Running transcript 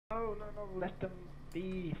let them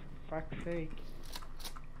be, for fuck's sake.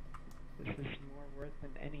 This is more worth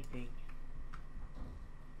than anything.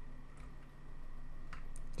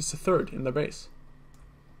 It's a third in the base.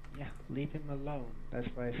 Yeah, leave him alone. That's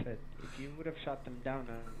why I said, if you would have shot them down,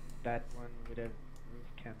 that one would have roof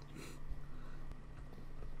camped you.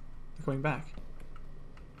 They're coming back.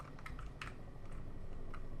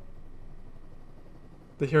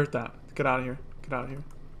 They heard that. Get out of here. Get out of here.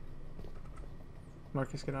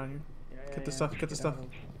 Marcus, get out of here. Yeah, Get the stuff. Get the stuff. out.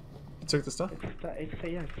 You took the stuff?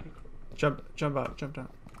 Yeah. Jump out. Jump down.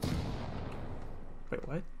 Wait,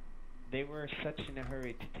 what? They were such in a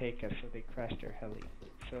hurry to take us, so they crashed their heli.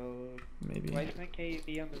 So, Maybe. why isn't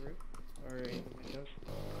KV on the roof? Or in the windows?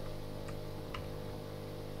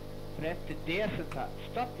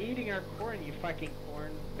 Stop eating our corn, you fucking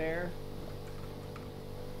corn bear.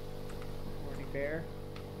 Corny bear.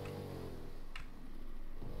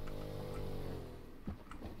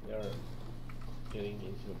 They're getting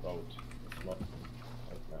into a boat. It's not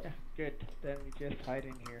right now. Yeah, good. Then we just hide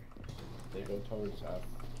in here. They go towards us.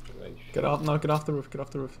 Get off! No, get off the roof. Get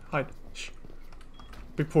off the roof. Hide. Shh.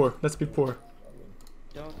 Be poor. Let's be poor.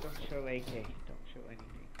 Don't show AK. Don't show anything.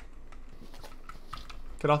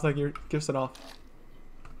 Get off that gear. Give it off.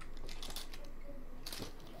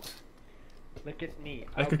 Look at me.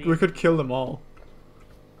 We could kill them all.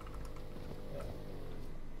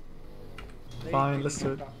 Fine, let's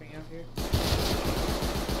do it.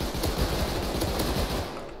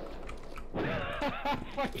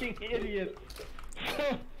 Fucking idiot.